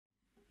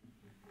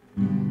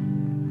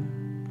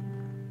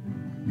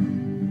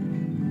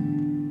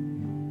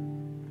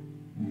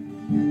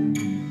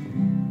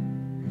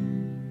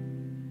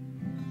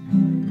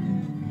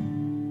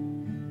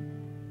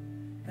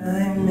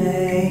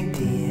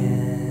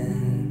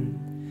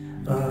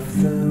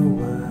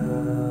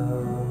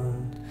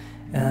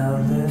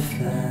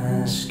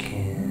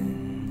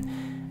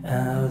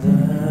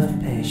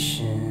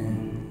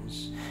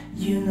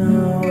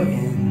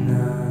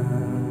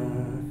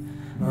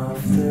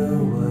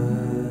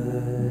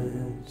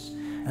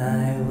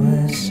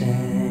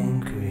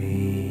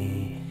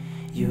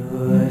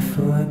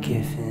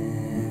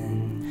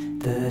forgiven?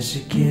 Does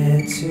it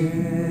get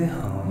too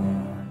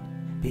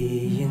hard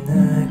being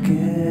a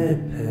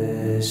good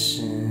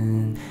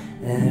person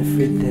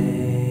every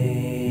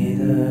day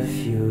of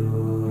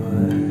your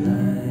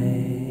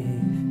life?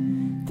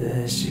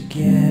 Does it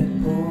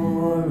get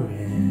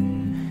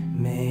boring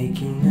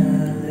making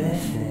a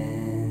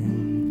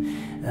living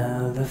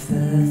out of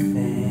the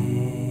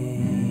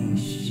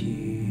things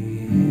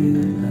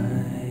you like?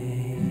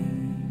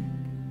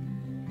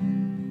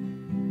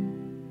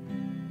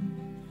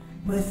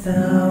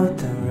 Without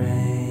the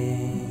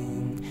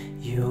rain,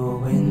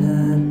 you're in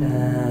a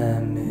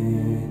bad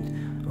mood.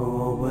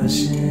 Or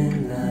was it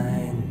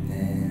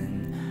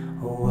lightning?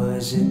 Or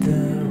was it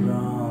the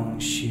wrong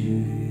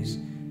shoes?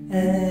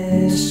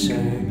 It's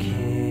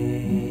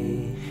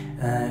okay,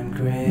 I'm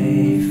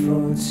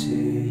grateful to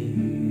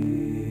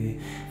you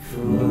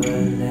for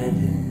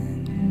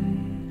letting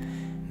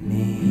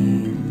me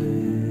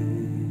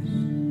lose.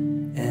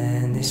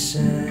 And it's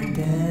a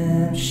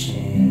damn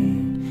shame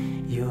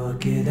you're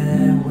good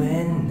at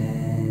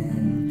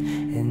winning,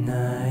 and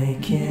I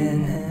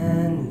can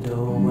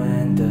handle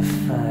when the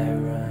fire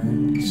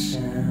runs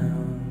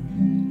out.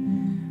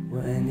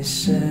 When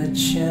it's a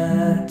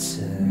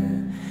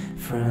chapter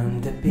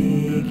from the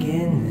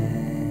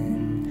beginning,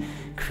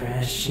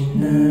 crashing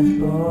the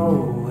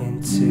bow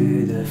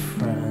into the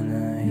front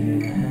of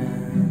your house.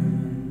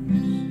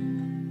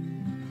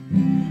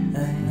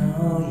 I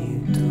know you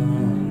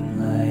don't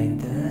like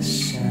the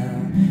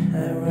sound. I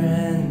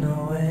ran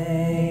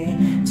away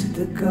to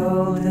the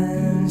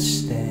Golden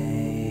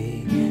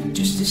State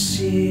just to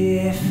see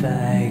if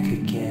I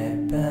could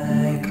get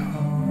back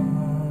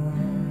home.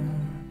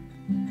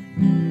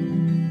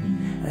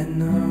 I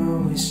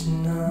know it's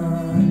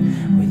not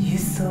what you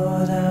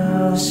thought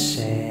I'll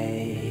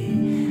say.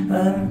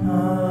 I'm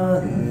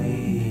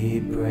hardly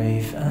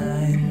brave,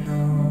 I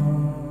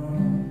know.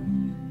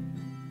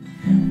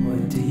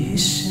 What do you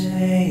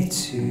say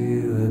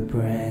to a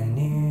brand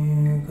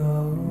new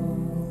ghost?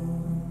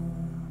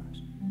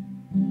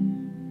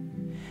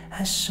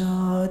 I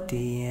saw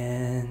the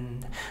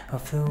end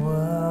of the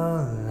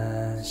world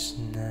last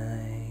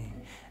night.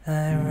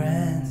 I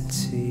ran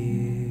to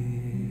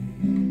you.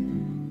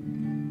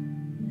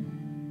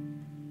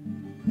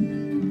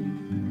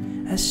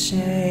 I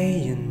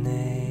say you